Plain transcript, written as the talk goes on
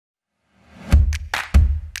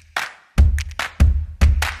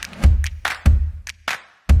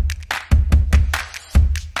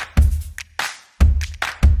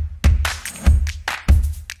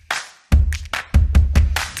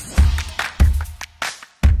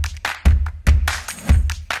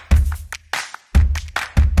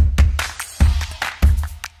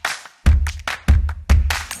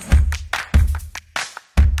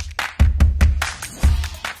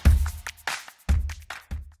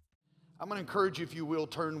I'm going to encourage you, if you will,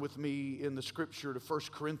 turn with me in the scripture to 1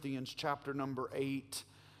 Corinthians chapter number 8.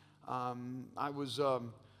 I was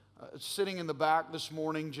sitting in the back this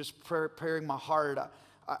morning just preparing my heart.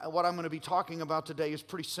 What I'm going to be talking about today is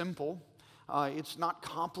pretty simple. It's not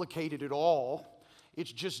complicated at all.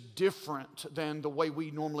 It's just different than the way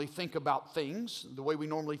we normally think about things, the way we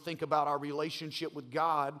normally think about our relationship with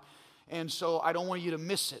God. And so I don't want you to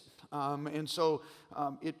miss it.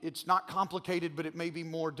 It's not complicated, but it may be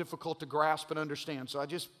more difficult to grasp and understand. So I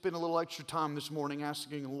just spent a little extra time this morning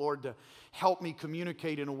asking the Lord to help me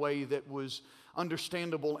communicate in a way that was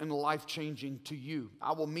understandable and life-changing to you.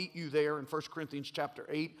 I will meet you there in 1 Corinthians chapter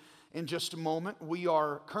 8 in just a moment. We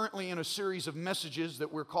are currently in a series of messages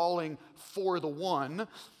that we're calling For the One.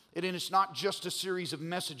 And it's not just a series of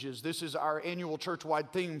messages. This is our annual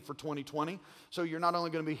church-wide theme for 2020. So you're not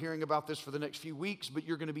only going to be hearing about this for the next few weeks, but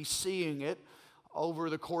you're going to be seeing it over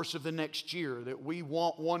the course of the next year. That we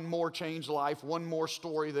want one more changed life, one more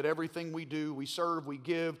story, that everything we do, we serve, we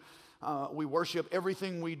give, we worship,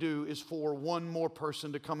 everything we do is for one more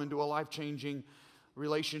person to come into a life-changing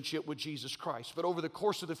relationship with Jesus Christ. But over the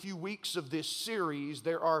course of the few weeks of this series,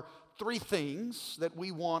 there are three things that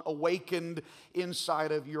we want awakened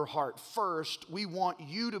inside of your heart. First, we want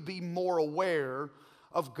you to be more aware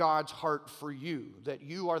of God's heart for you, that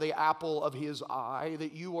you are the apple of His eye,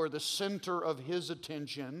 that you are the center of His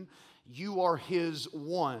attention, you are His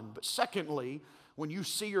one. But secondly, when you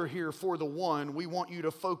see or hear For the One, we want you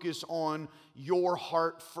to focus on your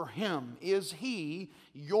heart for Him. Is He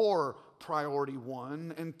your priority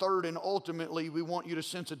one? And third and ultimately, we want you to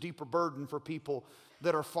sense a deeper burden for people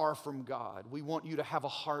that are far from God. We want you to have a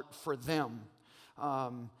heart for them,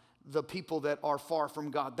 the people that are far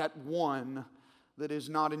from God, that one that is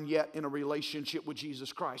not yet in a relationship with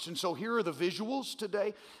Jesus Christ. And so here are the visuals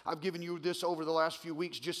today. I've given you this over the last few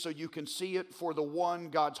weeks just so you can see it. For the one,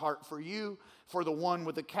 God's heart for you. For the one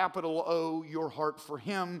with a capital O, your heart for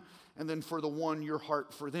Him. And then for the one, your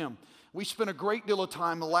heart for them. We spent a great deal of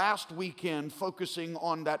time last weekend focusing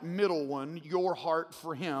on that middle one, your heart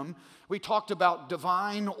for Him. We talked about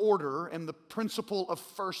divine order and the principle of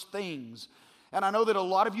first things. And I know that a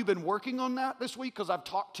lot of you have been working on that this week because I've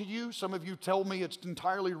talked to you. Some of you tell me it's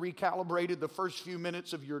entirely recalibrated the first few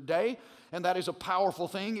minutes of your day, and that is a powerful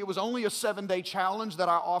thing. It was only a 7-day challenge that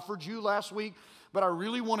I offered you last week, but I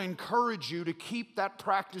really want to encourage you to keep that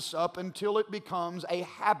practice up until it becomes a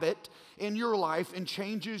habit in your life and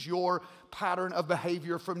changes your pattern of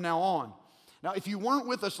behavior from now on. Now, if you weren't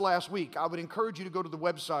with us last week, I would encourage you to go to the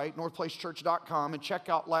website, northplacechurch.com, and check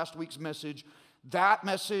out last week's message. That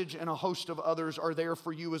message and a host of others are there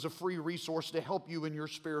for you as a free resource to help you in your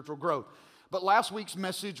spiritual growth. But last week's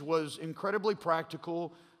message was incredibly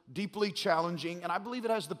practical, deeply challenging, and I believe it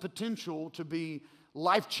has the potential to be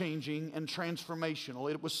life-changing and transformational.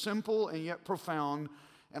 It was simple and yet profound,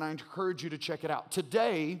 and I encourage you to check it out.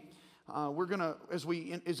 Today, we're going to, as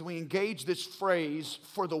we engage this phrase,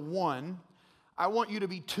 for the one, I want you to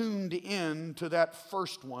be tuned in to that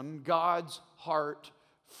first one, God's heart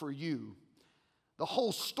for you. The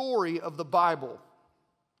whole story of the Bible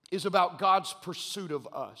is about God's pursuit of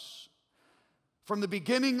us. From the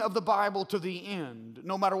beginning of the Bible to the end,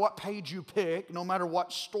 no matter what page you pick, no matter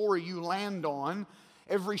what story you land on,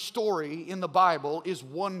 every story in the Bible is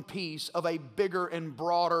one piece of a bigger and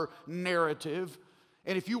broader narrative.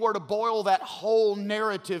 And if you were to boil that whole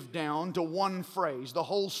narrative down to one phrase, the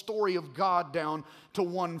whole story of God down to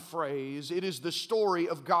one phrase, it is the story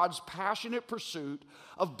of God's passionate pursuit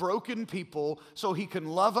of broken people so He can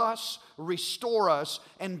love us, restore us,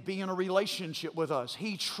 and be in a relationship with us.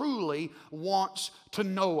 He truly wants to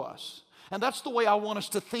know us. And that's the way I want us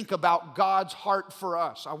to think about God's heart for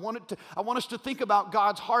us. I want us to think about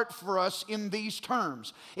God's heart for us in these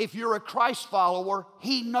terms. If you're a Christ follower,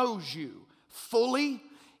 He knows you fully,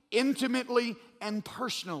 intimately, and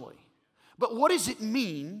personally. But what does it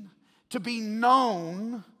mean to be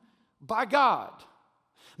known by God?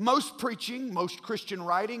 Most preaching, most Christian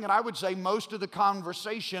writing, and I would say most of the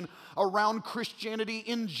conversation around Christianity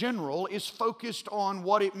in general is focused on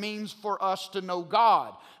what it means for us to know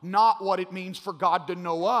God, not what it means for God to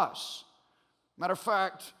know us. Matter of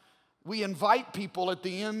fact, we invite people at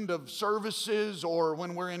the end of services or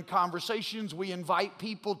when we're in conversations, we invite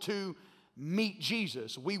people to meet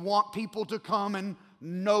Jesus. We want people to come and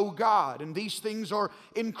know God. And these things are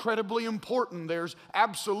incredibly important. There's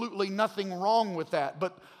absolutely nothing wrong with that.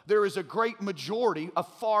 But there is a great majority, a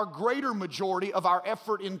far greater majority of our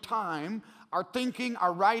effort in time, our thinking,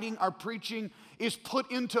 our writing, our preaching is put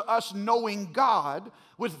into us knowing God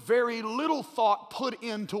with very little thought put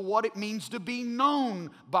into what it means to be known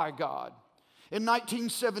by God. In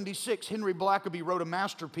 1976, Henry Blackaby wrote a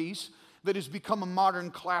masterpiece that has become a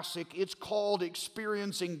modern classic. It's called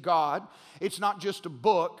Experiencing God. It's not just a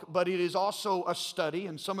book, but it is also a study,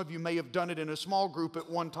 and some of you may have done it in a small group at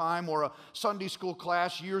one time or a Sunday school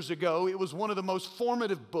class years ago. It was one of the most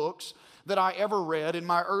formative books that I ever read in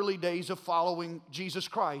my early days of following Jesus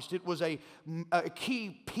Christ. It was a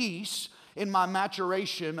key piece in my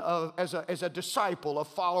maturation as a disciple, a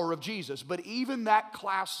follower of Jesus. But even that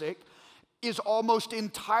classic is almost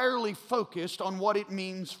entirely focused on what it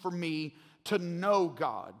means for me to know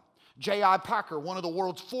God. J.I. Packer, one of the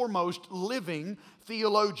world's foremost living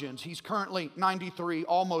theologians, he's currently 93,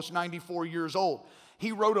 almost 94 years old.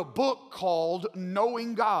 He wrote a book called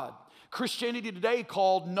Knowing God. Christianity Today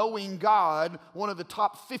called Knowing God one of the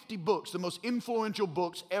top 50 books, the most influential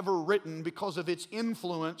books ever written because of its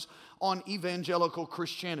influence on evangelical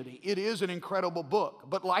Christianity. It is an incredible book,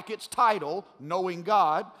 but like its title, Knowing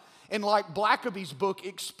God, and like Blackaby's book,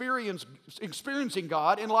 Experiencing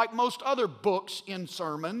God, and like most other books in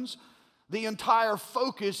sermons, the entire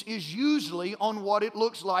focus is usually on what it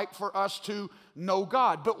looks like for us to know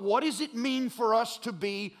God. But what does it mean for us to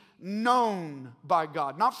be known by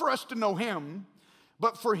God? Not for us to know Him,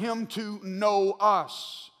 but for Him to know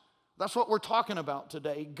us. That's what we're talking about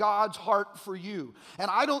today, God's heart for you. And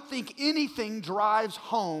I don't think anything drives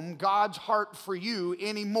home God's heart for you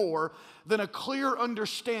any more than a clear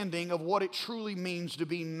understanding of what it truly means to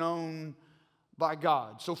be known by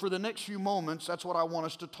God. So for the next few moments, that's what I want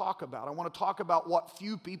us to talk about. I want to talk about what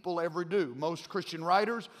few people ever do. Most Christian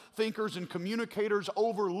writers, thinkers, and communicators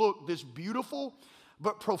overlook this beautiful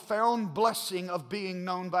but profound blessing of being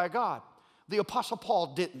known by God. The Apostle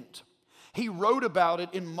Paul didn't. He wrote about it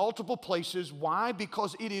in multiple places. Why?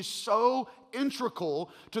 Because it is so integral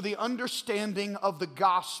to the understanding of the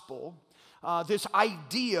gospel. This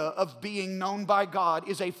idea of being known by God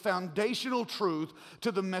is a foundational truth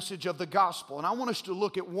to the message of the gospel. And I want us to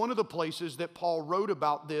look at one of the places that Paul wrote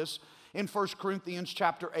about this in 1 Corinthians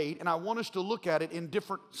chapter 8. And I want us to look at it in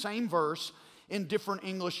same verse in different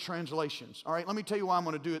English translations. All right, let me tell you why I'm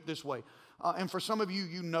going to do it this way. And for some of you,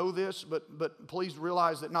 you know this, but please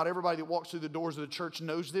realize that not everybody that walks through the doors of the church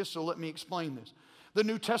knows this, so let me explain this. The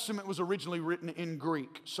New Testament was originally written in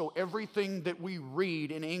Greek, so everything that we read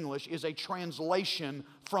in English is a translation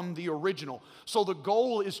from the original. So the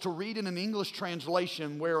goal is to read in an English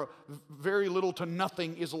translation where very little to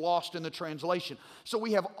nothing is lost in the translation. So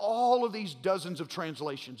we have all of these dozens of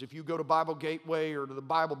translations. If you go to Bible Gateway or to the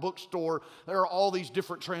Bible bookstore, there are all these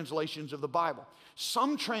different translations of the Bible.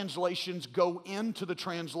 Some translations go into the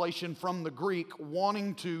translation from the Greek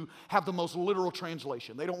wanting to have the most literal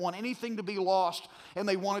translation. They don't want anything to be lost, and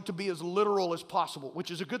they want it to be as literal as possible,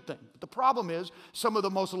 which is a good thing. But the problem is some of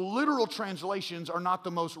the most literal translations are not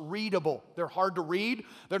the most readable. They're hard to read.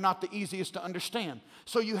 They're not the easiest to understand.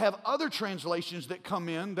 So you have other translations that come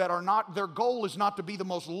in that are not, their goal is not to be the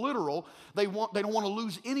most literal. They don't want to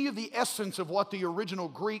lose any of the essence of what the original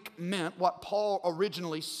Greek meant, what Paul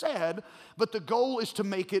originally said, but the goal is to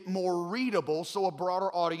make it more readable so a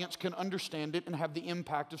broader audience can understand it and have the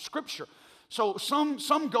impact of Scripture. So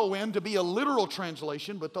some go in to be a literal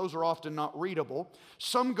translation, but those are often not readable.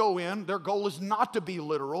 Some go in, their goal is not to be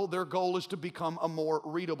literal. Their goal is to become a more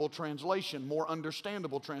readable translation, more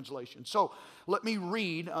understandable translation. So let me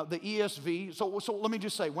read the ESV. So let me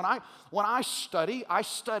just say, when I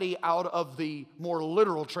study out of the more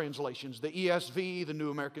literal translations. The ESV, the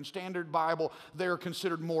New American Standard Bible, they're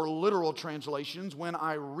considered more literal translations. When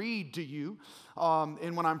I read to you,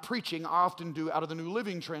 and when I'm preaching, I often do out of the New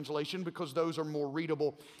Living Translation because those are more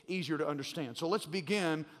readable, easier to understand. So let's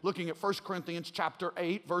begin looking at 1 Corinthians chapter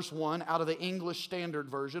 8, verse 1, out of the English Standard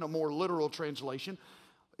Version, a more literal translation.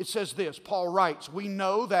 It says this, Paul writes, "We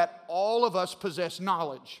know that all of us possess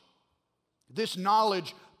knowledge. This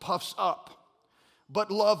knowledge puffs up, but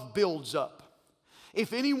love builds up.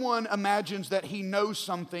 If anyone imagines that he knows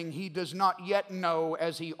something, he does not yet know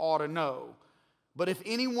as he ought to know. But if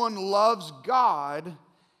anyone loves God,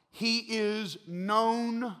 he is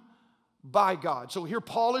known by God." So here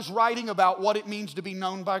Paul is writing about what it means to be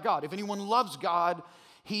known by God. If anyone loves God,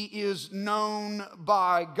 he is known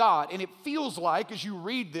by God. And it feels like, as you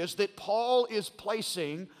read this, that Paul is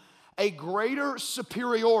placing a greater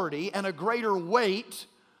superiority and a greater weight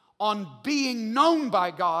on being known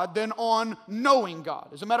by God than on knowing God.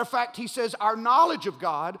 As a matter of fact, he says our knowledge of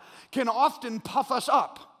God can often puff us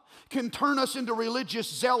up, can turn us into religious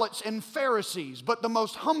zealots and Pharisees. But the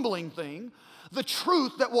most humbling thing, the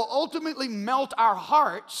truth that will ultimately melt our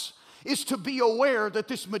hearts, is to be aware that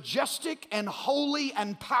this majestic and holy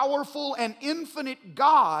and powerful and infinite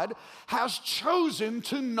God has chosen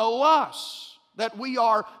to know us, that we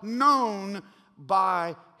are known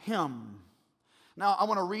by Him. Now, I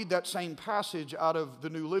want to read that same passage out of the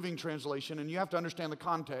New Living Translation, and you have to understand the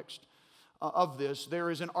context of this.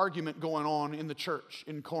 There is an argument going on in the church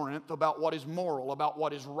in Corinth about what is moral, about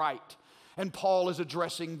what is right. And Paul is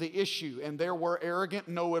addressing the issue. And there were arrogant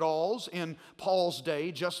know-it-alls in Paul's day,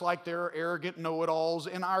 just like there are arrogant know-it-alls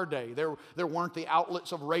in our day. There weren't the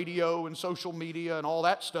outlets of radio and social media and all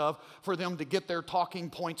that stuff for them to get their talking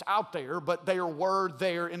points out there, but there were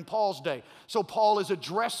there in Paul's day. So Paul is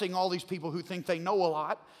addressing all these people who think they know a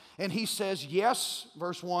lot. And he says, yes,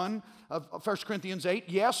 verse 1 of 1 Corinthians 8,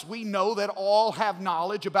 yes, we know that all have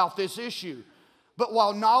knowledge about this issue. But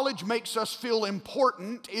while knowledge makes us feel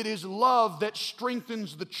important, it is love that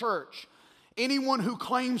strengthens the church. Anyone who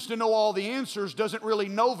claims to know all the answers doesn't really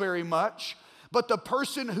know very much, but the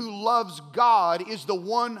person who loves God is the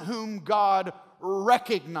one whom God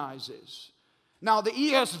recognizes. Now, the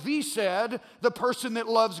ESV said the person that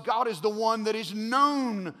loves God is the one that is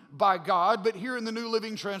known by God, but here in the New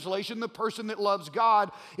Living Translation, the person that loves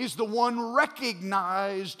God is the one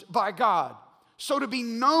recognized by God. So to be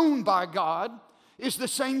known by God is the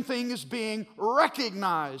same thing as being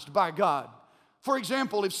recognized by God. For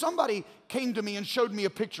example, if somebody came to me and showed me a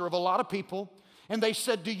picture of a lot of people, and they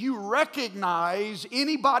said, do you recognize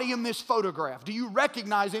anybody in this photograph? Do you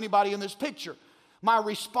recognize anybody in this picture? My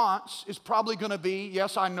response is probably going to be,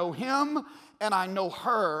 yes, I know him and I know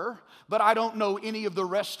her, but I don't know any of the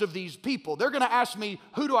rest of these people. They're going to ask me,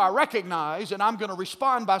 who do I recognize? And I'm going to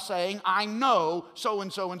respond by saying, I know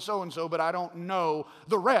so-and-so and so-and-so, but I don't know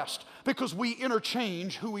the rest. Because we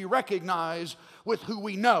interchange who we recognize with who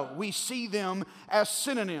we know. We see them as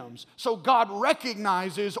synonyms. So God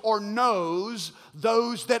recognizes or knows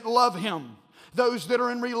those that love Him, those that are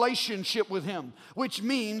in relationship with Him, which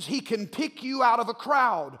means He can pick you out of a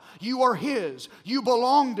crowd. You are His. You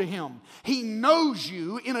belong to Him. He knows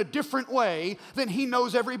you in a different way than He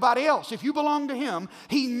knows everybody else. If you belong to Him,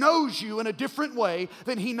 He knows you in a different way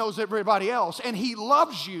than He knows everybody else. And He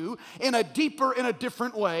loves you in a deeper, in a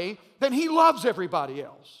different way than He loves everybody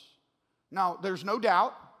else. Now, there's no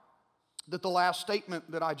doubt that the last statement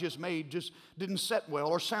that I just made just didn't set well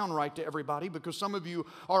or sound right to everybody, because some of you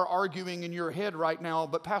are arguing in your head right now,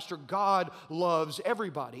 but Pastor, God loves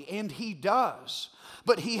everybody, and He does.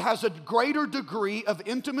 But He has a greater degree of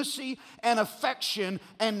intimacy and affection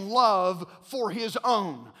and love for His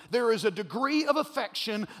own. There is a degree of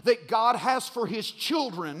affection that God has for His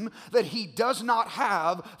children that He does not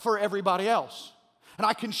have for everybody else. And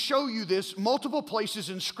I can show you this multiple places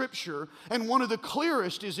in Scripture, and one of the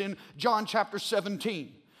clearest is in John chapter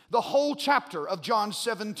 17. The whole chapter of John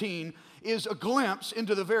 17 is a glimpse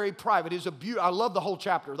into the very private. I love the whole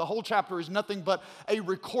chapter. The whole chapter is nothing but a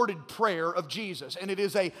recorded prayer of Jesus, and it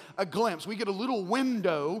is a glimpse. We get a little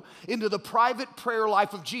window into the private prayer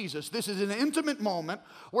life of Jesus. This is an intimate moment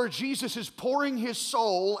where Jesus is pouring His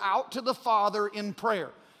soul out to the Father in prayer.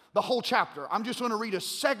 The whole chapter. I'm just going to read a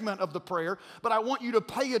segment of the prayer, but I want you to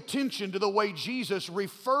pay attention to the way Jesus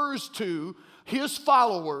refers to His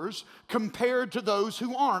followers compared to those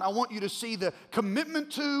who aren't. I want you to see the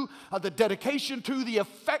commitment to, the dedication to, the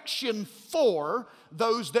affection for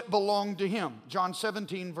those that belong to Him. John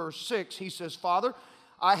 17 verse 6, He says, Father,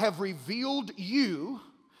 I have revealed you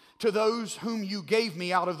to those whom you gave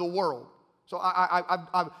me out of the world. So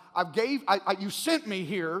you sent me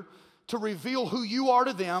here to reveal who you are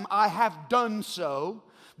to them. I have done so.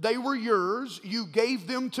 They were yours. You gave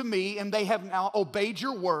them to me, and they have now obeyed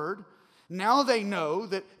your word. Now they know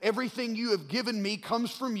that everything you have given me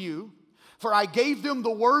comes from you. For I gave them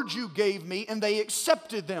the words you gave me, and they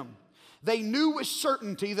accepted them. They knew with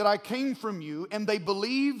certainty that I came from you, and they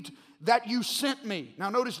believed that you sent me. Now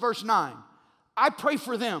notice verse 9. I pray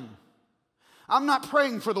for them. I'm not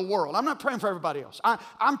praying for the world. I'm not praying for everybody else.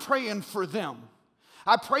 I'm praying for them.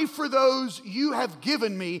 I pray for those you have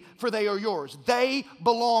given me, for they are yours. They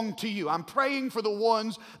belong to you. I'm praying for the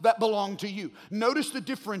ones that belong to you. Notice the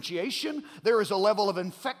differentiation. There is a level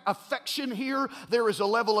of affection here. There is a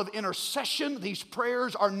level of intercession. These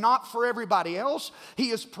prayers are not for everybody else. He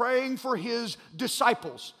is praying for His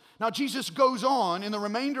disciples. Now, Jesus goes on in the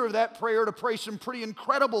remainder of that prayer to pray some pretty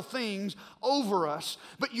incredible things over us,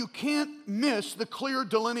 but you can't miss the clear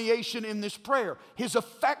delineation in this prayer. His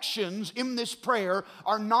affections in this prayer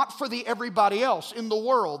are not for the everybody else in the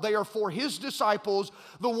world. They are for His disciples,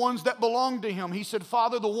 the ones that belong to Him. He said,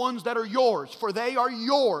 Father, the ones that are yours, for they are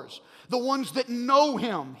yours. The ones that know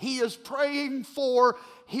Him. He is praying for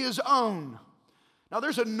His own. Now,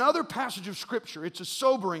 there's another passage of Scripture. It's a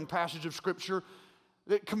sobering passage of Scripture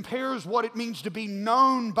that compares what it means to be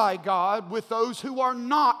known by God with those who are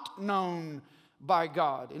not known by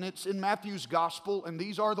God. And it's in Matthew's gospel, and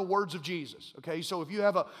these are the words of Jesus. Okay, so if you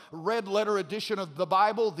have a red letter edition of the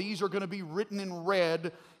Bible, these are going to be written in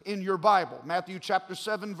red in your Bible. Matthew chapter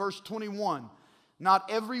 7, verse 21. Not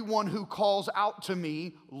everyone who calls out to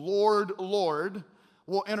me, Lord, Lord,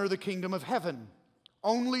 will enter the kingdom of heaven.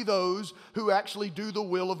 Only those who actually do the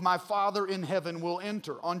will of my Father in heaven will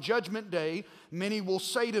enter. On judgment day, many will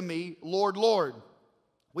say to me, Lord, Lord,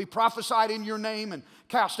 we prophesied in your name and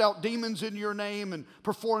cast out demons in your name and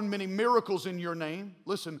performed many miracles in your name.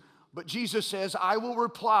 Listen, but Jesus says, I will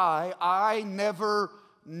reply, I never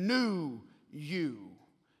knew you.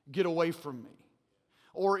 Get away from me.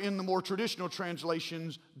 Or in the more traditional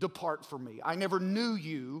translations, depart from me. I never knew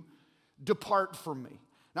you. Depart from me.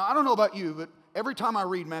 Now, I don't know about you, but every time I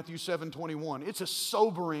read Matthew 7:21, it's a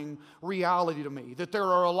sobering reality to me that there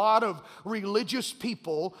are a lot of religious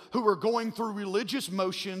people who are going through religious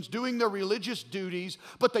motions, doing their religious duties,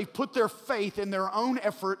 but they put their faith in their own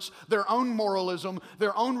efforts, their own moralism,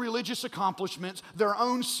 their own religious accomplishments, their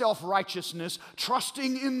own self-righteousness,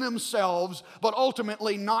 trusting in themselves, but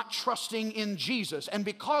ultimately not trusting in Jesus. And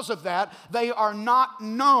because of that, they are not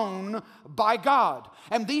known by God.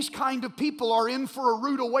 And these kind of people are in for a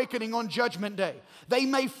rude awakening on Judgment Day. They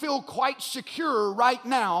may feel quite secure right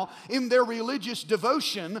now in their religious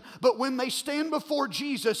devotion, but when they stand before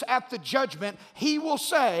Jesus at the judgment, He will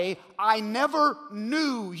say, I never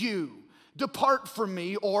knew you. Depart from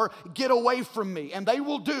me, or get away from me. And they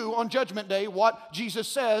will do on Judgment Day what Jesus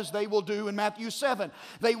says they will do in Matthew 7.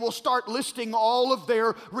 They will start listing all of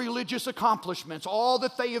their religious accomplishments, all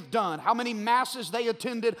that they have done, how many masses they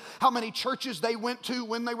attended, how many churches they went to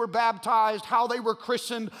when they were baptized, how they were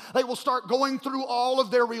christened. They will start going through all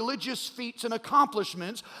of their religious feats and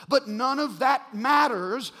accomplishments, but none of that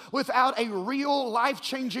matters without a real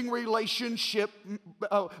life-changing relationship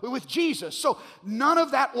with Jesus. So none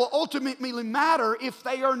of that will ultimately matter if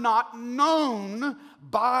they are not known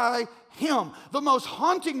by Him. The most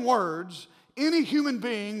haunting words any human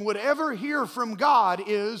being would ever hear from God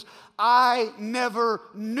is, I never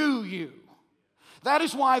knew you. That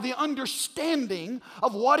is why the understanding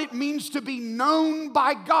of what it means to be known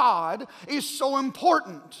by God is so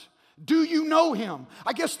important. Do you know Him?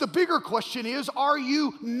 I guess the bigger question is, are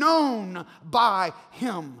you known by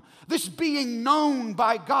Him? This being known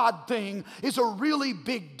by God thing is a really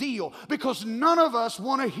big deal because none of us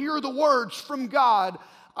want to hear the words from God,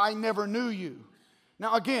 I never knew you.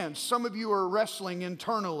 Now again, some of you are wrestling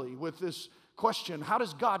internally with this question, how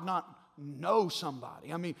does God not know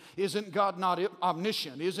somebody? I mean, isn't God not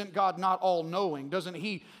omniscient? Isn't God not all-knowing? Doesn't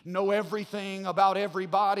He know everything about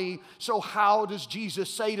everybody? So how does Jesus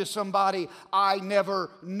say to somebody, I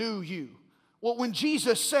never knew you? Well, when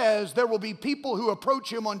Jesus says there will be people who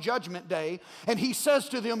approach Him on Judgment Day, and He says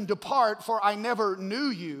to them, depart, for I never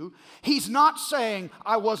knew you, He's not saying,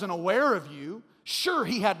 I wasn't aware of you. Sure,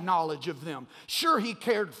 He had knowledge of them. Sure, He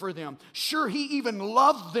cared for them. Sure, He even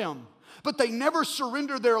loved them. But they never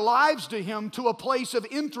surrendered their lives to Him to a place of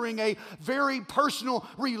entering a very personal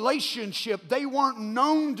relationship. They weren't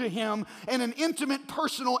known to Him in an intimate,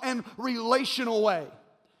 personal, and relational way.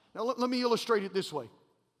 Now, let me illustrate it this way.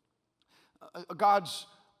 God's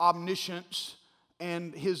omniscience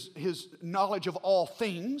and his knowledge of all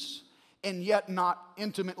things, and yet not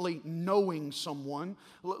intimately knowing someone.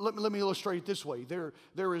 Let me illustrate it this way.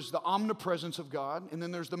 There is the omnipresence of God, and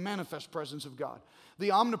then there's the manifest presence of God.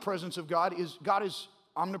 The omnipresence of God is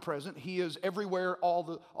omnipresent. He is everywhere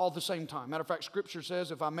all the same time. Matter of fact, Scripture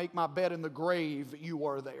says, if I make my bed in the grave, you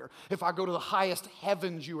are there. If I go to the highest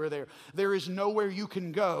heavens, you are there. There is nowhere you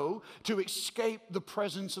can go to escape the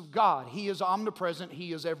presence of God. He is omnipresent.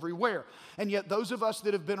 He is everywhere. And yet those of us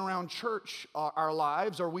that have been around church our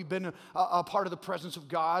lives, or we've been a part of the presence of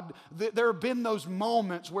God, there have been those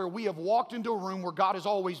moments where we have walked into a room where God has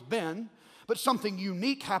always been, but something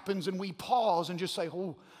unique happens and we pause and just say,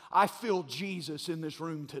 oh, I feel Jesus in this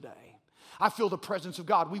room today. I feel the presence of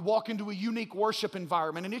God. We walk into a unique worship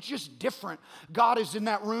environment, and it's just different. God is in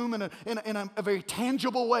that room in a very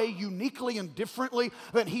tangible way, uniquely and differently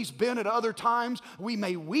than He's been at other times. We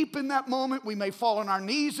may weep in that moment. We may fall on our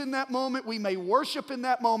knees in that moment. We may worship in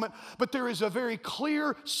that moment. But there is a very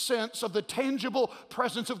clear sense of the tangible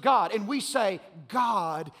presence of God. And we say,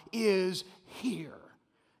 God is here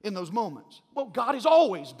in those moments. Well, God has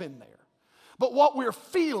always been there. But what we're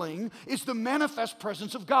feeling is the manifest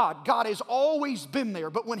presence of God. God has always been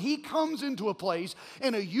there, but when He comes into a place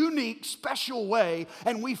in a unique, special way,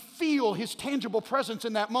 and we feel His tangible presence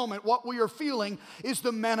in that moment, what we are feeling is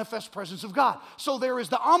the manifest presence of God. So there is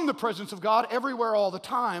the omnipresence of God everywhere all the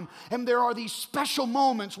time, and there are these special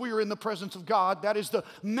moments we are in the presence of God. That is the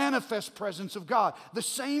manifest presence of God. The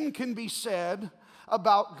same can be said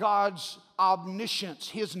about God's omniscience,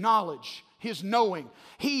 His knowledge, His knowing.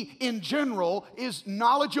 He, in general, is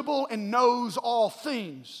knowledgeable and knows all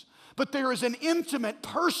things. But there is an intimate,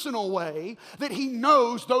 personal way that He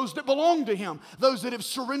knows those that belong to Him, those that have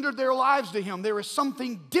surrendered their lives to Him. There is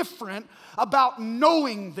something different about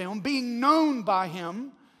knowing them, being known by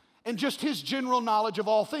Him, and just His general knowledge of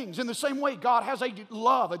all things. In the same way, God has a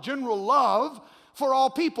love, a general love for all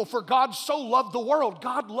people. For God so loved the world.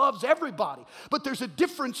 God loves everybody. But there's a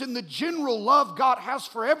difference in the general love God has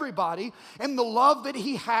for everybody and the love that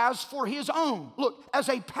He has for His own. Look, as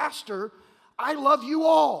a pastor, I love you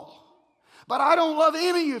all. But I don't love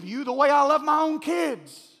any of you the way I love my own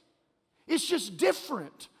kids. It's just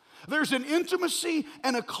different. There's an intimacy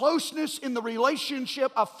and a closeness in the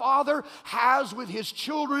relationship a father has with his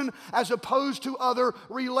children as opposed to other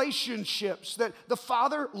relationships. That the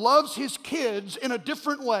father loves his kids in a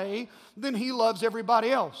different way than he loves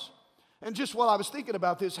everybody else. And just while I was thinking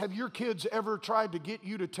about this, have your kids ever tried to get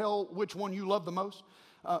you to tell which one you love the most?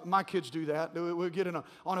 My kids do that. We'll get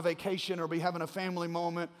on a vacation or be having a family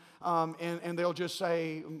moment, and they'll just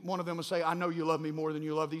say, one of them will say, I know you love me more than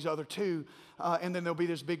you love these other two. And then there'll be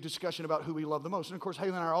this big discussion about who we love the most. And of course, Haley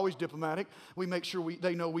and I are always diplomatic. We make sure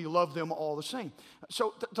they know we love them all the same.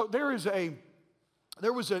 So there was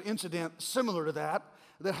an incident similar to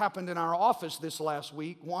that happened in our office this last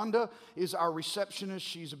week. Wanda is our receptionist.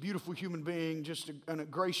 She's a beautiful human being, just a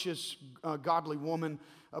gracious, godly woman,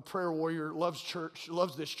 a prayer warrior, loves church,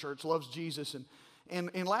 loves this church, loves Jesus.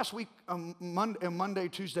 And last week, Monday,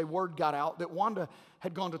 Tuesday, word got out that Wanda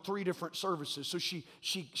had gone to 3 different services. So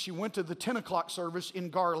she went to the 10 o'clock service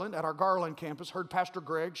in Garland, at our Garland campus, heard Pastor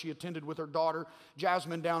Greg. She attended with her daughter,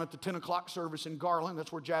 Jasmine, down at the 10 o'clock service in Garland.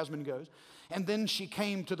 That's where Jasmine goes. And then she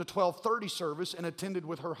came to the 12:30 service and attended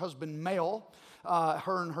with her husband, Mel.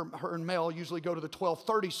 Her and Mel usually go to the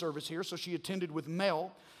 12:30 service here, so she attended with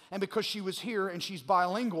Mel. And because she was here and she's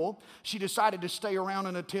bilingual, she decided to stay around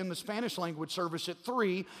and attend the Spanish language service at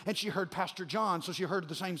 3, and she heard Pastor John, so she heard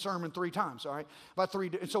the same sermon 3 times, all right?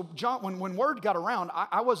 And so John, when word got around,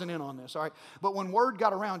 I wasn't in on this, all right? But when word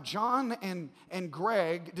got around, John and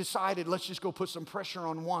Greg decided, let's just go put some pressure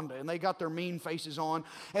on Wanda. And they got their mean faces on,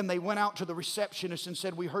 and they went out to the receptionist and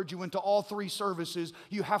said, we heard you went to all 3 services.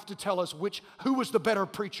 You have to tell us who was the better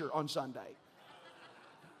preacher on Sunday.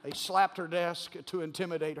 They slapped her desk to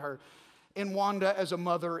intimidate her. And Wanda, as a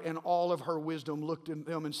mother, in all of her wisdom, looked at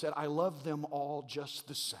them and said, I love them all just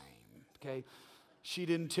the same. Okay? She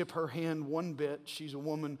didn't tip her hand one bit. She's a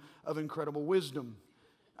woman of incredible wisdom.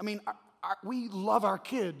 I mean, we love our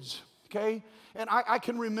kids, okay? And I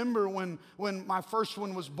can remember when my first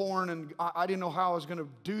one was born, and I didn't know how I was going to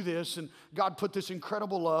do this, and God put this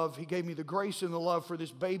incredible love. He gave me the grace and the love for this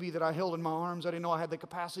baby that I held in my arms. I didn't know I had the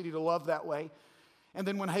capacity to love that way. And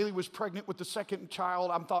then when Haley was pregnant with the second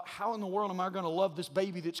child, I thought, how in the world am I going to love this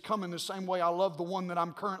baby that's coming the same way I love the one that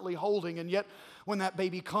I'm currently holding? And yet, when that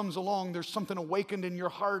baby comes along, there's something awakened in your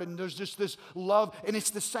heart, and there's just this love. And it's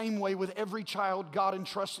the same way with every child God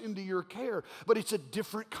entrusts into your care. But it's a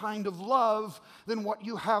different kind of love than what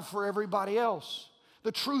you have for everybody else.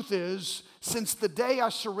 The truth is, since the day I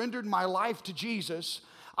surrendered my life to Jesus,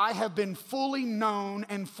 I have been fully known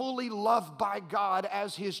and fully loved by God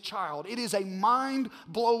as His child. It is a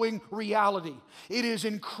mind-blowing reality. It is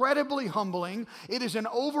incredibly humbling. It is an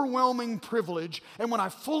overwhelming privilege. And when I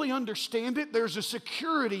fully understand it, there's a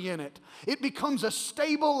security in it. It becomes a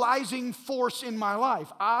stabilizing force in my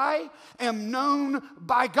life. I am known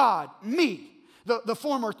by God, me. The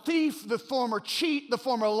former thief, the former cheat, the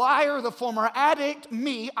former liar, the former addict,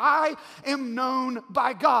 me, I am known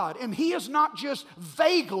by God. And He is not just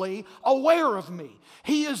vaguely aware of me.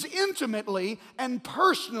 He is intimately and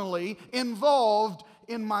personally involved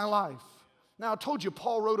in my life. Now, I told you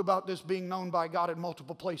Paul wrote about this being known by God in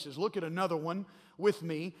multiple places. Look at another one with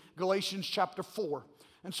me, Galatians chapter 4.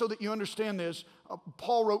 And so that you understand this,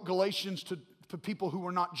 Paul wrote Galatians to people who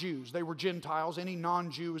were not Jews. They were Gentiles. Any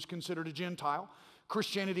non-Jew is considered a Gentile.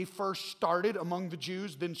 Christianity first started among the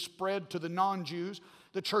Jews, then spread to the non-Jews.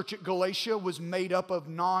 The church at Galatia was made up of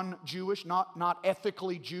non-Jewish, not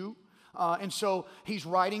ethically Jew. And so he's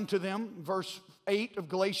writing to them, verse 8 of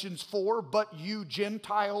Galatians 4, but you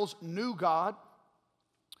Gentiles knew God.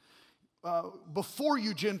 before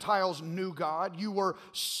you Gentiles knew God, you were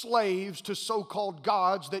slaves to so-called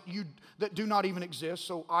gods that do not even exist,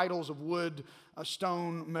 so idols of wood,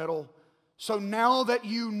 stone, metal. So now that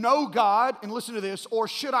you know God, and listen to this, or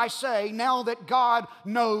should I say, now that God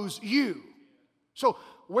knows you. So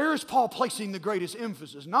where is Paul placing the greatest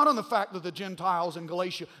emphasis? Not on the fact that the Gentiles in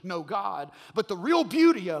Galatia know God, but the real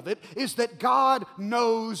beauty of it is that God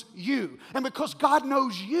knows you. And because God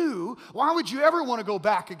knows you, why would you ever want to go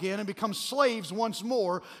back again and become slaves once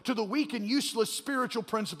more to the weak and useless spiritual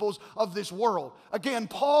principles of this world? Again,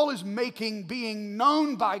 Paul is making being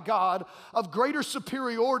known by God of greater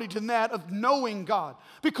superiority than that of knowing God.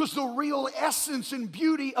 Because the real essence and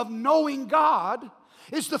beauty of knowing God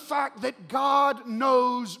is the fact that God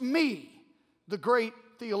knows me. The great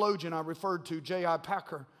theologian I referred to, J.I.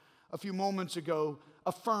 Packer, a few moments ago,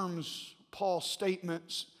 affirms Paul's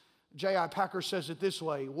statements. J.I. Packer says it this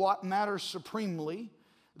way: what matters supremely,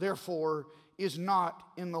 therefore, is not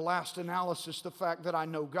in the last analysis the fact that I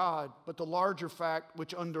know God, but the larger fact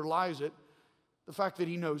which underlies it, the fact that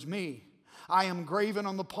He knows me. I am graven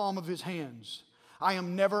on the palm of His hands. I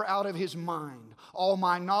am never out of His mind. All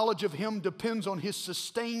my knowledge of Him depends on His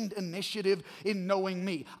sustained initiative in knowing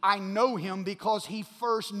me. I know Him because He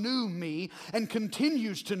first knew me and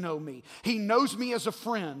continues to know me. He knows me as a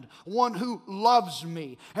friend, one who loves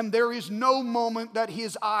me, and there is no moment that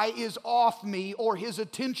His eye is off me or His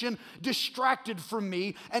attention distracted from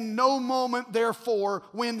me, and no moment, therefore,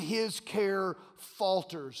 when His care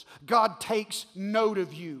falters. God takes note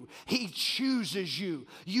of you. He chooses you.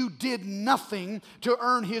 You did nothing to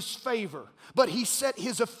earn His favor, but He set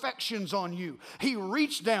His affections on you. He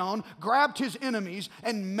reached down, grabbed His enemies,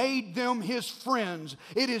 and made them His friends.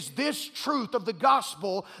 It is this truth of the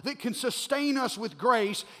gospel that can sustain us with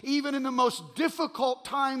grace, even in the most difficult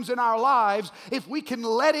times in our lives, if we can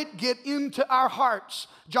let it get into our hearts.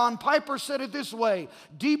 John Piper said it this way: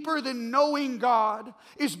 deeper than knowing God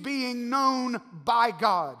is being known by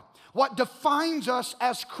God. What defines us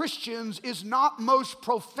as Christians is not most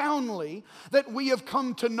profoundly that we have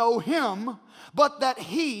come to know Him, but that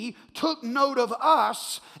He took note of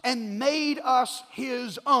us and made us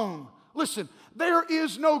His own. Listen, there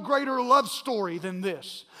is no greater love story than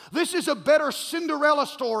this. This is a better Cinderella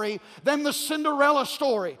story than the Cinderella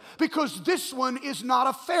story, because this one is not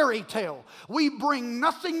a fairy tale. We bring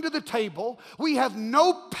nothing to the table. We have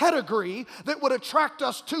no pedigree that would attract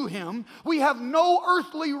us to Him. We have no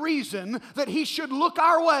earthly reason that He should look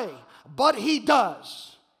our way, but He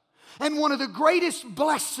does. And one of the greatest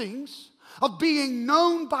blessings of being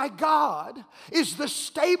known by God is the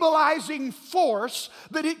stabilizing force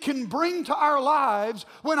that it can bring to our lives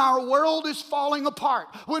when our world is falling apart,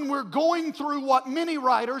 when we're going through what many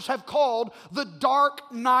writers have called the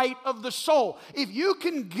dark night of the soul. If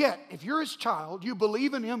you're His child, you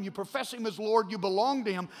believe in Him, you profess Him as Lord, you belong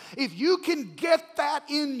to Him, if you can get that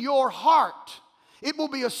in your heart, it will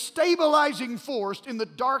be a stabilizing force in the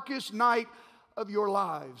darkest night of your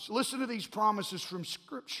lives. Listen to these promises from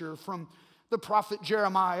Scripture, from the prophet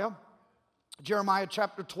Jeremiah. Jeremiah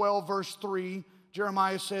chapter 12, verse 3.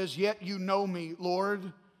 Jeremiah says, "Yet you know me,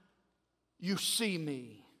 Lord, you see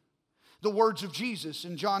me." The words of Jesus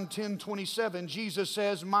in John 10:27, Jesus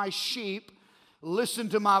says, "My sheep listen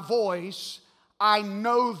to my voice. I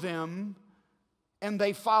know them, and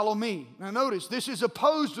they follow me." Now notice, this is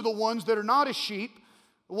opposed to the ones that are not His sheep,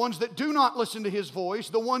 the ones that do not listen to His voice,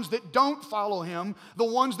 the ones that don't follow Him, the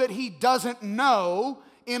ones that He doesn't know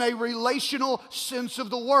in a relational sense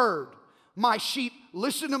of the word. My sheep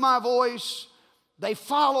listen to my voice. They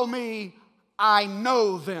follow me. I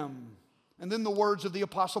know them. And then the words of the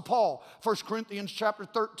Apostle Paul, 1 Corinthians chapter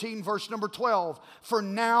 13, verse number 12. "For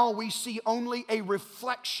now we see only a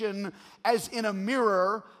reflection as in a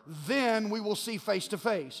mirror, then we will see face to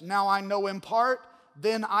face. Now I know in part,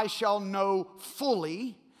 then I shall know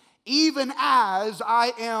fully, even as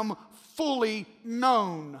I am fully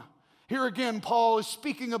known." Here again, Paul is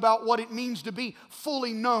speaking about what it means to be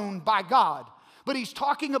fully known by God. But he's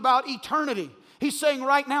talking about eternity. He's saying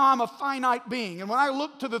right now I'm a finite being. And when I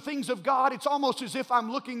look to the things of God, it's almost as if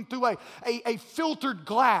I'm looking through a filtered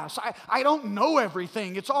glass. I don't know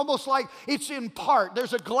everything. It's almost like it's in part.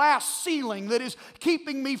 There's a glass ceiling that is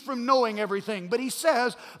keeping me from knowing everything. But he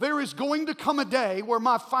says there is going to come a day where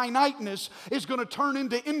my finiteness is going to turn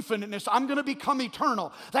into infiniteness. I'm going to become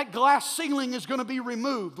eternal. That glass ceiling is going to be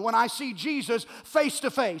removed when I see Jesus face to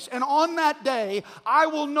face. And on that day, I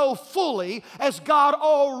will know fully as God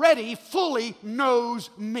already fully knows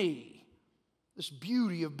me. This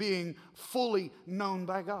beauty of being fully known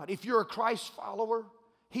by God. If you're a Christ follower,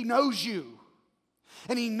 He knows you.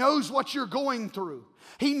 And He knows what you're going through.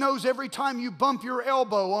 He knows every time you bump your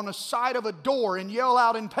elbow on the side of a door and yell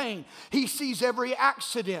out in pain. He sees every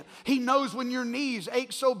accident. He knows when your knees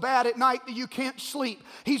ache so bad at night that you can't sleep.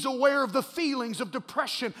 He's aware of the feelings of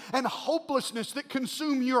depression and hopelessness that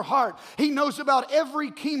consume your heart. He knows about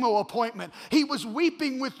every chemo appointment. He was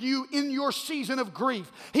weeping with you in your season of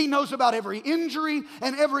grief. He knows about every injury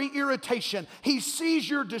and every irritation. He sees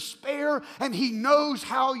your despair and He knows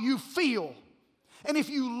how you feel. And if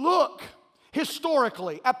you look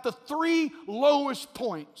historically at the three lowest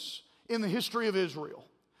points in the history of Israel,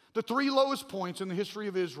 the three lowest points in the history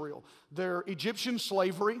of Israel, their Egyptian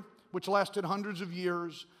slavery, which lasted hundreds of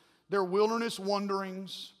years, their wilderness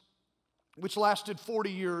wanderings, which lasted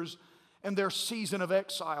 40 years, and their season of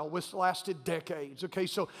exile, which lasted decades. Okay,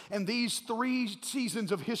 so, and these three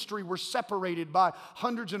seasons of history were separated by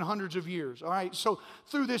hundreds and hundreds of years. All right, so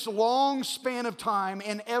through this long span of time,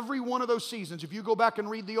 in every one of those seasons, if you go back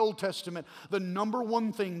and read the Old Testament, the number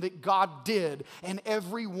one thing that God did in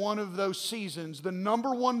every one of those seasons, the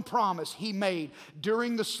number one promise He made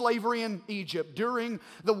during the slavery in Egypt, during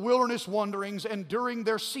the wilderness wanderings, and during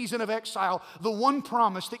their season of exile, the one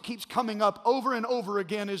promise that keeps coming up over and over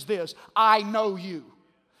again is this: I know you.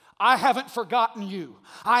 I haven't forgotten you.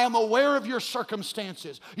 I am aware of your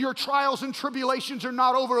circumstances. Your trials and tribulations are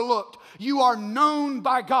not overlooked. You are known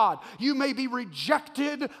by God. You may be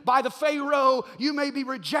rejected by the Pharaoh. You may be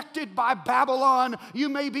rejected by Babylon. You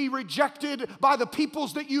may be rejected by the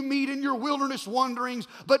peoples that you meet in your wilderness wanderings,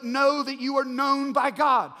 but know that you are known by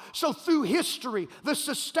God. So through history, the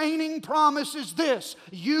sustaining promise is this: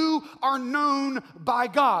 you are known by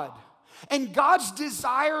God. And God's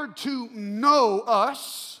desire to know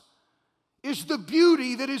us is the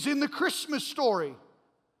beauty that is in the Christmas story.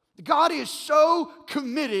 God is so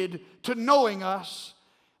committed to knowing us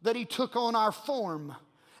that He took on our form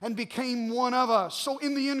and became one of us. So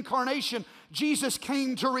in the incarnation, Jesus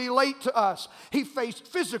came to relate to us. He faced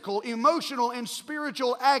physical, emotional, and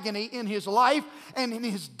spiritual agony in His life and in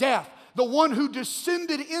His death. The one who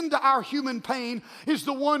descended into our human pain is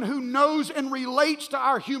the one who knows and relates to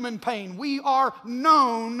our human pain. We are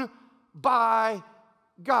known by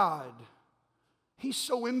God. He's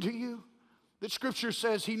so into you that Scripture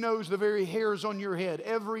says He knows the very hairs on your head,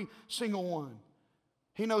 every single one.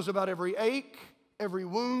 He knows about every ache, every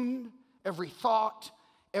wound, every thought,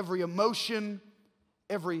 every emotion,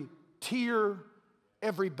 every tear,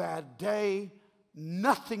 every bad day.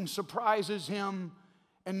 Nothing surprises Him.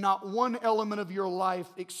 And not one element of your life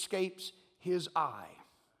escapes His eye.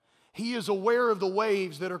 He is aware of the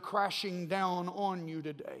waves that are crashing down on you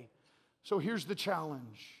today. So here's the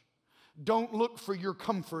challenge. Don't look for your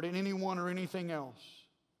comfort in anyone or anything else.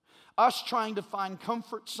 Us trying to find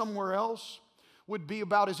comfort somewhere else would be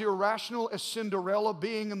about as irrational as Cinderella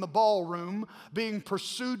being in the ballroom, being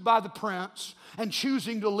pursued by the prince, and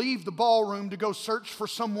choosing to leave the ballroom to go search for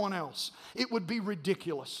someone else. It would be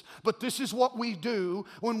ridiculous. But this is what we do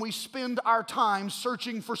when we spend our time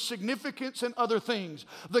searching for significance in other things.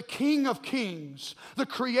 The King of Kings, the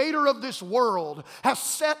Creator of this world, has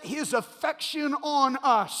set His affection on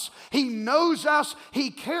us. He knows us. He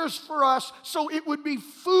cares for us. So it would be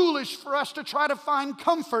foolish for us to try to find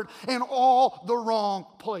comfort in all the wrong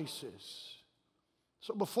places.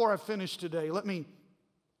 So before I finish today, let me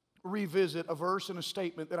revisit a verse and a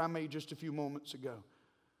statement that I made just a few moments ago.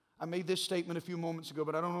 I made this statement a few moments ago,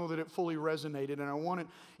 but I don't know that it fully resonated. And I wanted,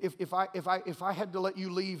 if I had to let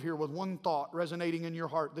you leave here with one thought resonating in your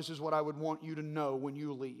heart, this is what I would want you to know when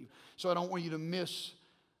you leave. So I don't want you to miss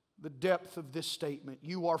the depth of this statement.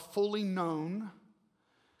 You are fully known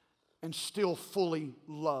and still fully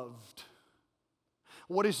loved.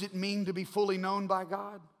 What does it mean to be fully known by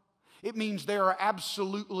God? It means there are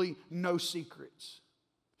absolutely no secrets.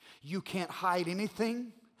 You can't hide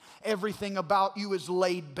anything. Everything about you is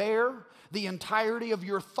laid bare. The entirety of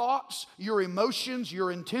your thoughts, your emotions,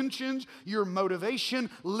 your intentions, your motivation,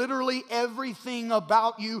 literally everything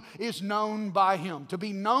about you is known by Him. To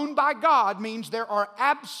be known by God means there are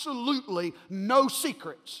absolutely no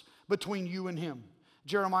secrets between you and Him.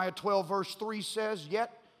 Jeremiah 12 verse 3 says,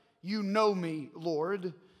 "Yet you know me,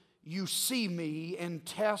 Lord. You see me and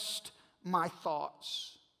test my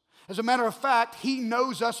thoughts." As a matter of fact, He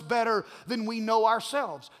knows us better than we know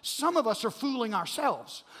ourselves. Some of us are fooling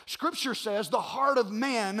ourselves. Scripture says the heart of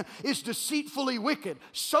man is deceitfully wicked,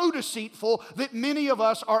 so deceitful that many of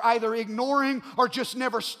us are either ignoring or just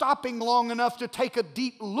never stopping long enough to take a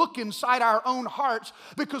deep look inside our own hearts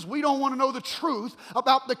because we don't want to know the truth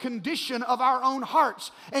about the condition of our own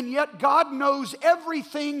hearts. And yet God knows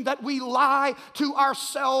everything that we lie to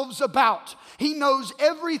ourselves about. He knows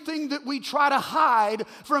everything that we try to hide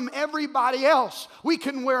from everybody else. We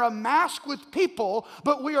can wear a mask with people,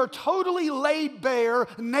 but we are totally laid bare,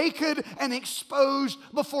 naked, and exposed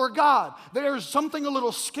before God. There's something a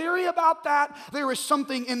little scary about that. There is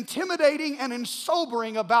something intimidating and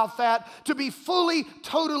sobering about that, to be fully,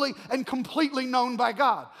 totally, and completely known by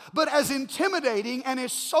God. But as intimidating and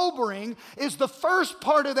as sobering as the first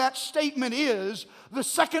part of that statement is, the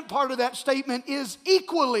second part of that statement is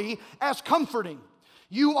equally as comforting.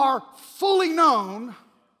 You are fully known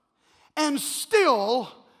and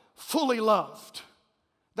still fully loved.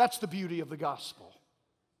 That's the beauty of the gospel.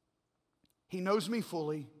 He knows me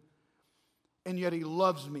fully, and yet He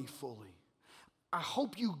loves me fully. I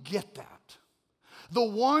hope you get that. The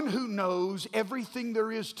one who knows everything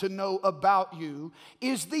there is to know about you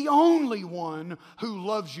is the only one who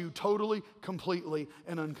loves you totally, completely,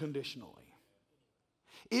 and unconditionally.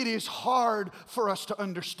 It is hard for us to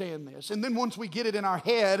understand this. And then once we get it in our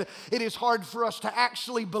head, it is hard for us to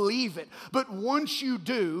actually believe it. But once you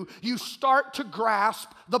do, you start to grasp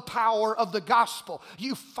the power of the gospel.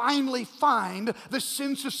 You finally find the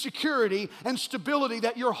sense of security and stability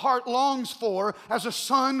that your heart longs for as a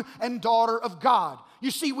son and daughter of God.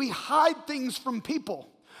 You see, we hide things from people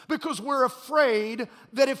because we're afraid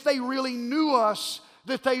that if they really knew us,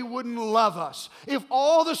 that they wouldn't love us. If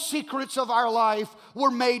all the secrets of our life were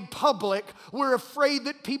made public, we're afraid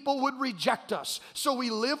that people would reject us. So we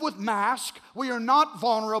live with masks. We are not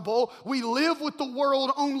vulnerable. We live with the world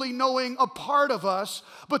only knowing a part of us.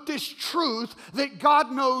 But this truth that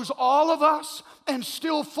God knows all of us and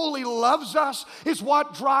still fully loves us is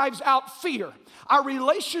what drives out fear. Our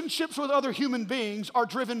relationships with other human beings are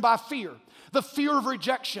driven by fear. The fear of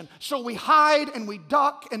rejection. So we hide and we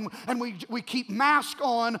duck and we keep masks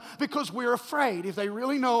on because we're afraid. If they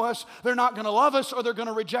really know us, they're not going to love us or they're going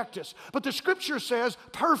to reject us. But the scripture says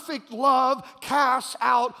perfect love casts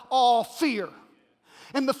out all fear.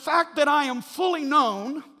 And the fact that I am fully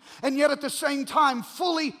known and yet at the same time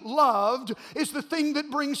fully loved is the thing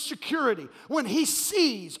that brings security. When He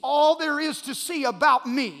sees all there is to see about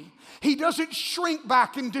me, He doesn't shrink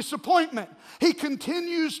back in disappointment. He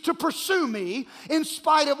continues to pursue me in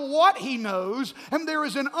spite of what He knows, and there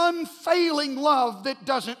is an unfailing love that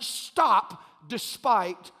doesn't stop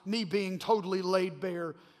despite me being totally laid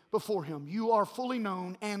bare before Him. You are fully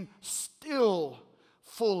known and still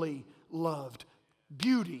fully loved.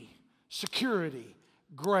 Beauty, security,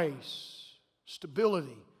 grace,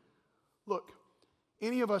 stability. Look,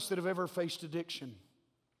 any of us that have ever faced addiction,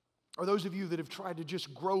 or those of you that have tried to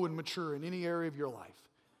just grow and mature in any area of your life,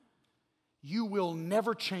 you will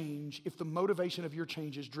never change if the motivation of your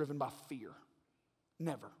change is driven by fear.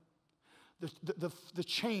 Never. The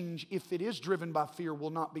change, if it is driven by fear, will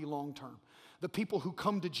not be long term. The people who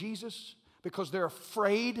come to Jesus because they're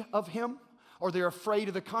afraid of Him or they're afraid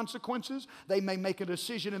of the consequences, they may make a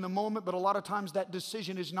decision in the moment, but a lot of times that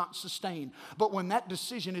decision is not sustained. But when that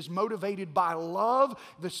decision is motivated by love,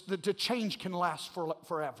 the change can last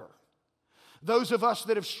forever. Those of us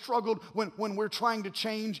that have struggled when we're trying to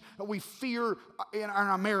change, we fear in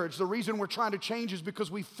our marriage. The reason we're trying to change is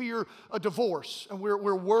because we fear a divorce and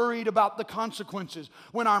we're worried about the consequences.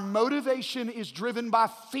 When our motivation is driven by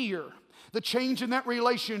fear, the change in that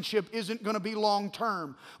relationship isn't going to be long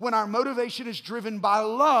term. When our motivation is driven by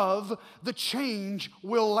love, the change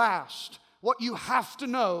will last. What you have to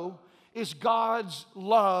know is God's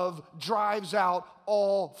love drives out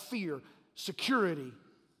all fear, security,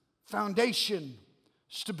 foundation,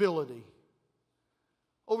 stability.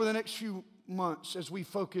 Over the next few months, as we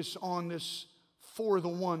focus on this for the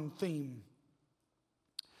one theme,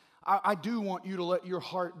 I do want you to let your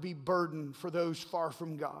heart be burdened for those far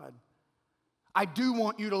from God. I do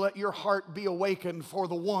want you to let your heart be awakened for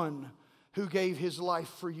the one who gave His life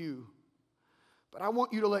for you. But I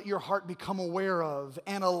want you to let your heart become aware of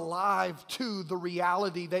and alive to the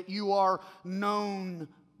reality that you are known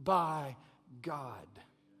by God.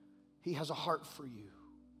 He has a heart for you.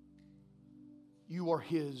 You are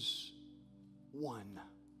His one.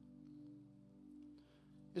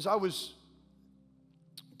 As I was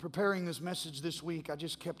preparing this message this week, I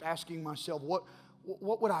just kept asking myself, what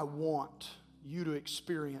would I want you to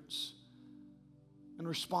experience in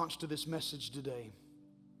response to this message today?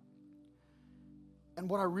 And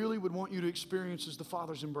what I really would want you to experience is the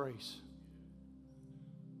Father's embrace.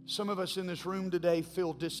 Some of us in this room today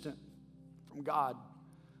feel distant from God.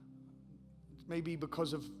 Maybe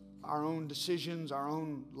because of our own decisions, our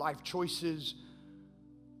own life choices.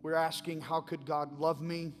 We're asking, how could God love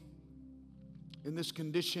me in this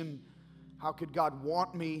condition? How could God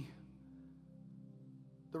want me?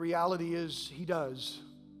 The reality is He does.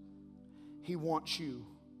 He wants you.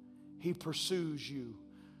 He pursues you.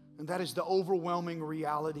 And that is the overwhelming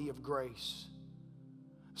reality of grace.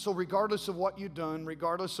 So regardless of what you've done,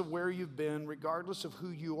 regardless of where you've been, regardless of who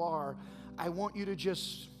you are, I want you to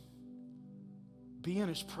just be in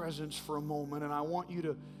His presence for a moment, and I want you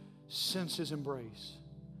to sense His embrace.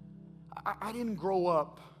 I didn't grow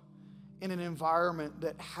up in an environment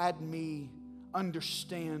that had me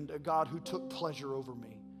understand a God who took pleasure over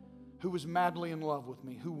me, who was madly in love with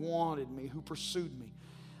me, who wanted me, who pursued me.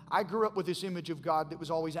 I grew up with this image of God that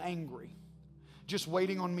was always angry, just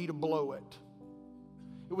waiting on me to blow it.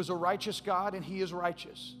 It was a righteous God, and He is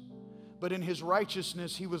righteous. But in His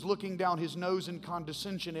righteousness, He was looking down His nose in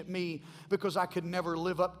condescension at me because I could never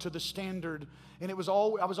live up to the standard. And I was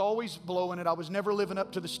always blowing it. I was never living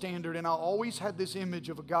up to the standard. And I always had this image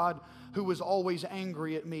of a God who was always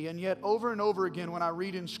angry at me. And yet over and over again when I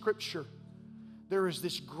read in Scripture, there is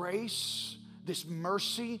this grace, this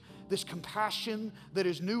mercy, this compassion that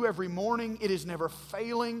is new every morning. It is never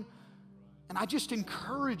failing. And I just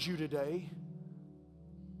encourage you today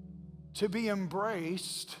to be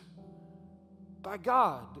embraced by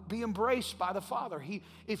God, be embraced by the Father.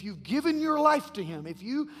 If you've given your life to Him, if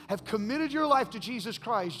you have committed your life to Jesus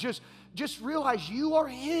Christ, just realize you are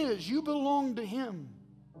His. You belong to Him.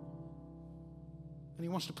 And He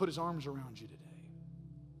wants to put His arms around you today.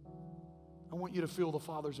 I want you to feel the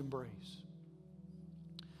Father's embrace.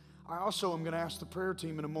 I also am going to ask the prayer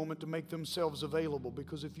team in a moment to make themselves available,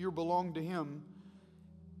 because if you belong to Him,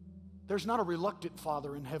 there's not a reluctant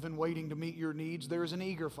Father in heaven waiting to meet your needs. There is an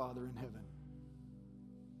eager Father in heaven.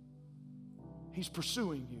 He's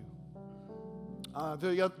pursuing you.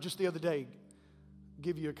 Just the other day,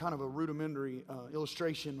 give you a kind of a rudimentary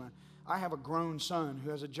illustration. I have a grown son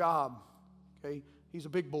who has a job. Okay, he's a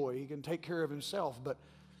big boy. He can take care of himself, but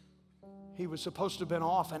he was supposed to have been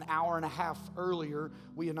off an hour and a half earlier.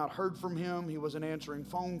 We had not heard from him. He wasn't answering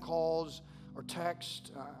phone calls or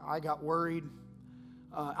text. I got worried.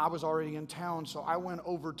 I was already in town, so I went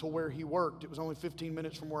over to where he worked. It was only 15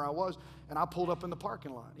 minutes from where I was, and I pulled up in the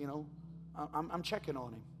parking lot, you know. I'm checking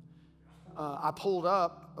on him. I pulled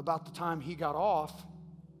up about the time he got off.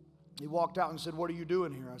 He walked out and said, "What are you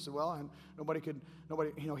doing here?" I said, "Well, nobody,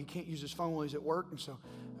 you know, he can't use his phone while he's at work, and so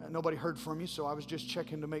nobody heard from you, so I was just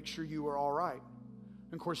checking to make sure you were all right."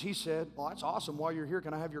 And of course, he said, "Well, that's awesome. While you're here,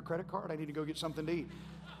 can I have your credit card? I need to go get something to eat."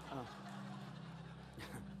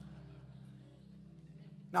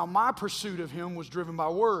 Now, my pursuit of him was driven by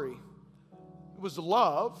worry. It was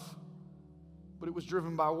love, but it was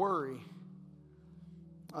driven by worry.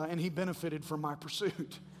 And he benefited from my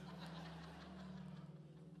pursuit.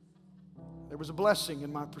 There was a blessing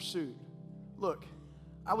in my pursuit. Look,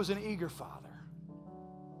 I was an eager father.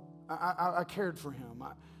 I cared for him.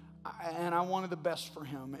 And I wanted the best for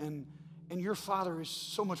him. And your Father is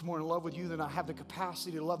so much more in love with you than I have the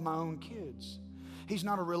capacity to love my own kids. He's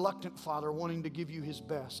not a reluctant Father wanting to give you His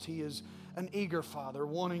best. He is an eager Father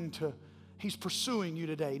He's pursuing you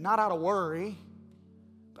today, not out of worry,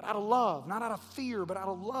 but out of love. Not out of fear, but out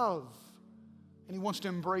of love. And He wants to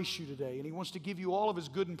embrace you today, and He wants to give you all of His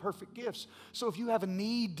good and perfect gifts. So if you have a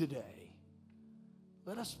need today,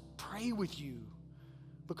 let us pray with you,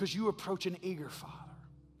 because you approach an eager Father,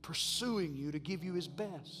 pursuing you to give you His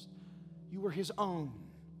best. You are His own.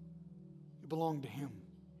 You belong to Him.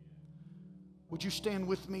 Would you stand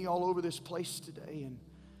with me all over this place today? And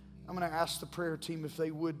I'm going to ask the prayer team if they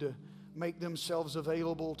would to make themselves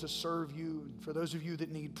available to serve you. And for those of you that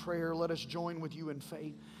need prayer, let us join with you in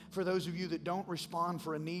faith. For those of you that don't respond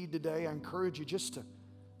for a need today, I encourage you just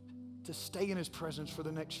to stay in His presence for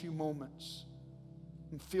the next few moments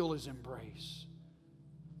and feel His embrace.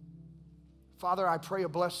 Father, I pray a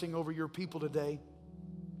blessing over your people today.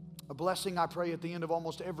 A blessing I pray at the end of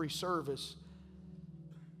almost every service.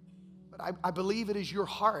 But I believe it is your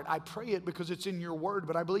heart. I pray it because it's in your word,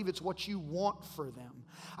 but I believe it's what you want for them.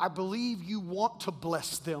 I believe you want to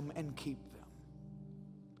bless them and keep them.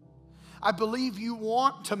 I believe you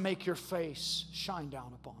want to make your face shine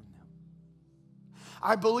down upon them.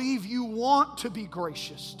 I believe you want to be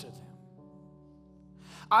gracious to them.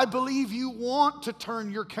 I believe you want to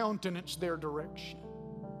turn your countenance their direction.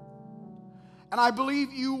 And I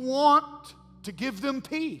believe you want to give them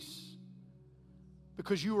peace.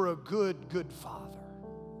 Because you are a good, good Father.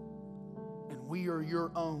 And we are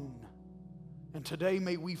your own. And today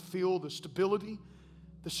may we feel the stability,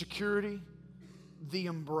 the security, the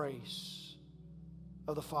embrace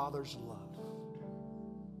of the Father's love.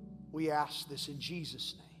 We ask this in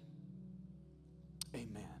Jesus' name.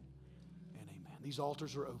 Amen and amen. These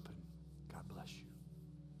altars are open. God bless you.